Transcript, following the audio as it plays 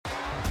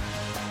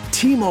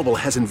T-Mobile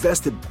has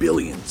invested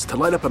billions to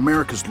light up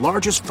America's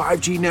largest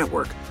 5G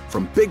network,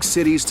 from big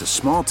cities to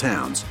small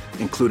towns,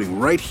 including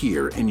right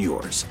here in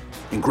yours.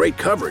 And great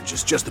coverage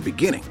is just the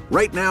beginning.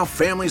 Right now,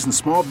 families and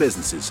small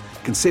businesses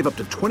can save up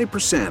to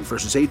 20%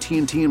 versus AT&T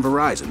and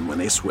Verizon when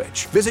they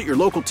switch. Visit your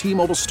local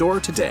T-Mobile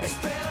store today.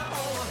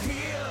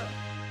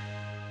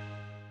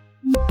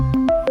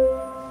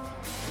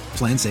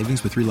 Plan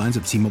savings with 3 lines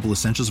of T-Mobile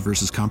Essentials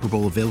versus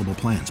comparable available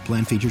plans.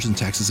 Plan features and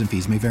taxes and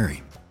fees may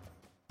vary.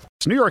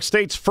 New York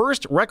State's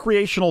first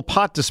recreational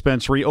pot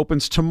dispensary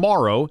opens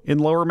tomorrow in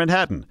Lower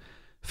Manhattan.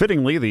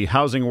 Fittingly, the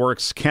Housing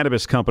Works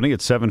Cannabis Company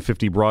at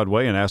 750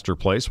 Broadway in Astor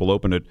Place will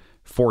open at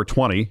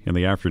 4:20 in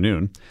the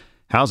afternoon.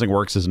 Housing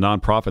Works is a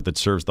nonprofit that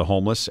serves the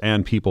homeless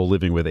and people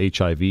living with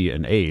HIV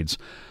and AIDS.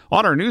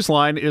 On our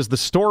newsline is the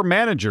store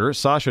manager,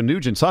 Sasha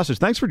Nugent. Sasha,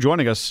 thanks for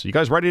joining us. You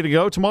guys ready to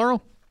go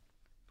tomorrow?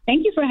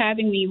 Thank you for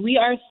having me. We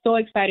are so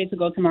excited to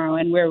go tomorrow,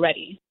 and we're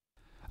ready.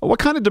 What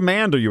kind of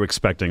demand are you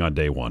expecting on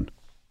day one?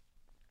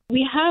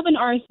 We have an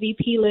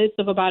RSVP list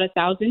of about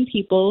 1,000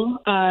 people.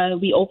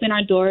 We open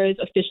our doors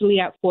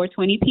officially at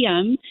 4:20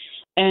 p.m.,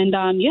 and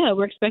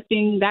we're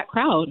expecting that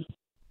crowd.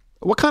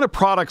 What kind of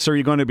products are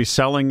you going to be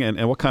selling,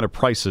 and what kind of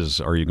prices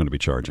are you going to be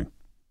charging?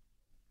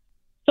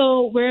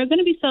 So we're going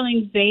to be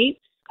selling vapes,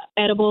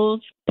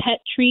 edibles, pet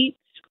treats,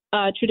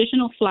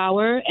 traditional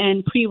flower,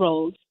 and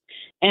pre-rolls.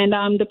 And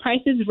the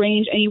prices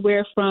range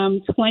anywhere from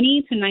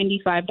 $20 to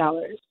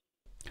 $95.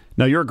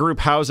 Now, your group,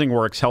 Housing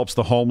Works, helps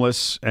the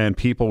homeless and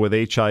people with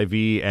HIV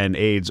and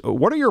AIDS.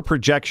 What are your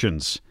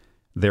projections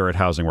there at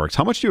Housing Works?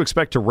 How much do you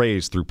expect to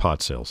raise through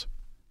pot sales?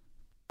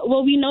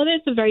 Well, we know that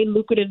it's a very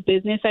lucrative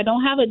business. I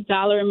don't have an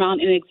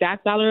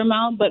exact dollar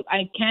amount, but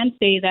I can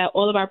say that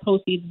all of our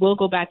proceeds will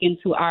go back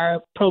into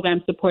our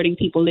program supporting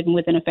people living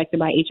with and affected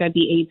by HIV,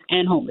 AIDS,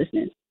 and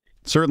homelessness.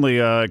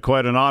 Certainly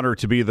quite an honor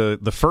to be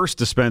the first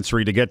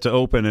dispensary to get to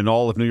open in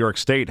all of New York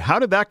State. How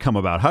did that come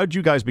about? How did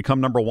you guys become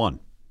number one?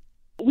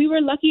 We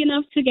were lucky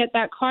enough to get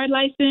that card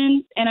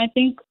license, and I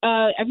think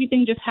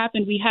everything just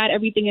happened. We had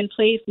everything in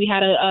place. We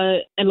had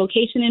a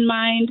location in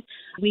mind.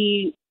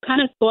 We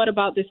kind of thought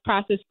about this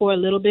process for a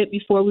little bit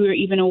before we were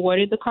even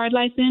awarded the card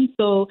license.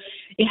 So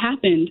it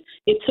happened.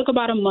 It took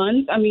about a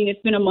month. I mean,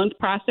 it's been a month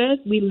process.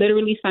 We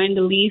literally signed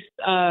the lease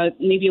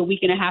maybe a week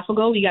and a half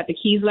ago. We got the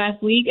keys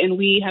last week, and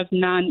we have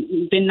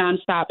been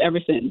nonstop ever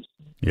since.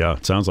 Yeah,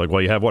 it sounds like,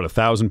 well, you have,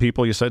 1,000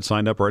 people, you said,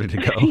 signed up, ready to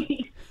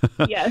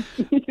go? Yes.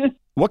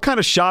 What kind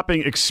of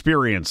shopping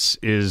experience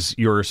is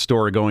your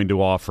store going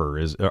to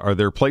offer? Are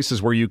there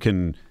places where you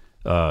can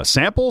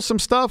sample some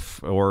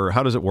stuff, or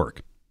how does it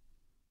work?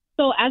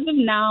 So as of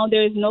now,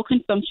 there is no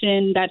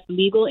consumption that's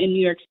legal in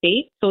New York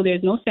State, so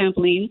there's no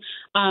sampling.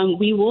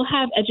 We will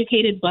have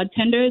educated bud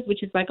tenders,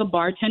 which is like a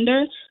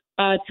bartender,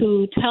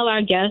 to tell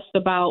our guests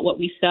about what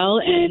we sell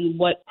and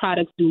what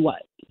products do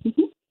what.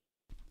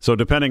 So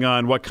depending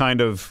on what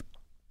kind of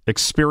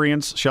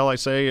experience, shall I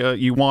say,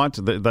 you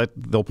want, that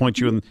they'll point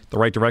you in the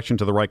right direction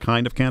to the right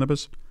kind of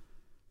cannabis?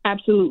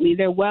 Absolutely.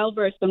 They're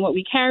well-versed on what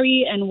we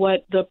carry and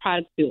what the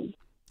products do.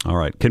 All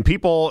right. Do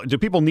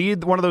people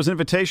need one of those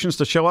invitations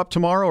to show up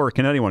tomorrow, or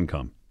can anyone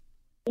come?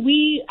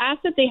 We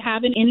ask that they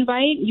have an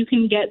invite. You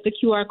can get the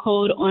QR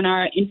code on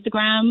our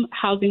Instagram,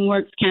 Housing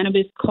Works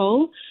Cannabis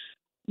Co.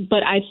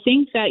 But I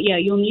think that,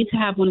 you'll need to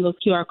have one of those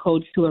QR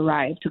codes to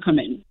arrive, to come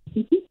in.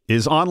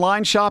 Is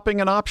online shopping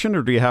an option,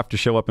 or do you have to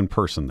show up in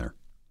person there?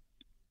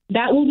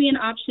 That will be an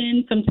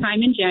option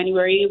sometime in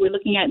January. We're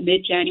looking at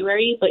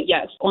mid-January. But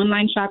yes,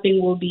 online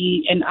shopping will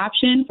be an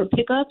option for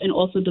pickup and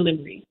also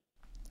delivery.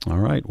 All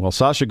right. Well,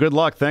 Sasha, good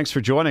luck. Thanks for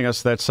joining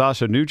us. That's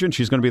Sasha Nugent.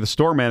 She's going to be the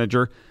store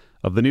manager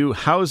of the new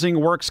Housing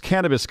Works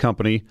Cannabis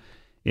Company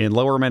in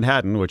Lower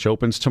Manhattan, which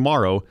opens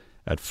tomorrow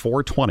at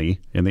 4:20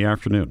 in the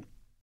afternoon.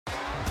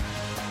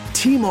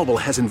 T-Mobile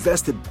has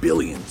invested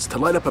billions to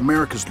light up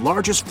America's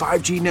largest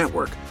 5G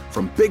network,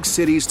 from big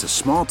cities to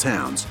small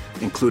towns,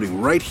 including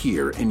right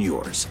here in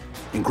yours.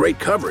 And great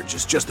coverage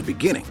is just the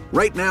beginning.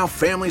 Right now,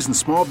 families and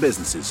small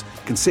businesses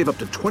can save up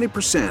to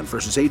 20%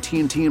 versus AT&T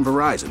and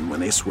Verizon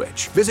when they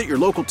switch. Visit your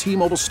local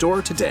T-Mobile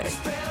store today.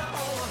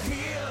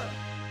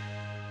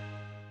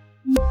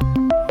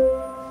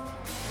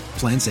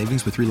 Plan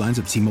savings with 3 lines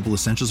of T-Mobile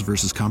Essentials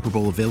versus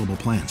comparable available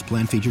plans.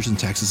 Plan features and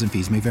taxes and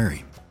fees may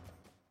vary.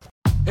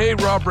 Hey,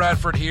 Rob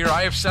Bradford here.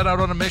 I have set out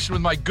on a mission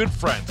with my good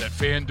friends at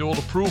FanDuel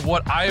to prove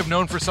what I have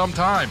known for some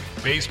time.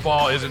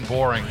 Baseball isn't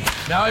boring.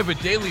 Now I have a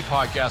daily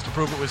podcast to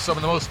prove it with some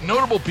of the most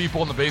notable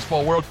people in the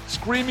baseball world,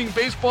 screaming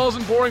baseball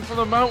isn't boring from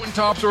the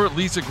mountaintops, or at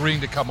least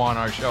agreeing to come on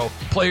our show.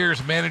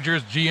 Players,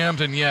 managers,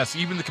 GMs, and yes,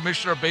 even the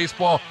commissioner of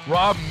baseball,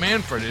 Rob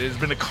Manfred. It has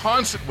been a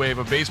constant wave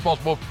of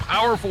baseball's most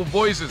powerful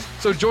voices.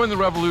 So join the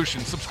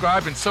revolution.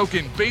 Subscribe and soak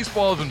in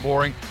Baseball Isn't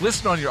Boring.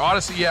 Listen on your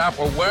Odyssey app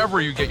or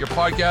wherever you get your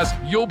podcasts.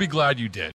 You'll be glad you did.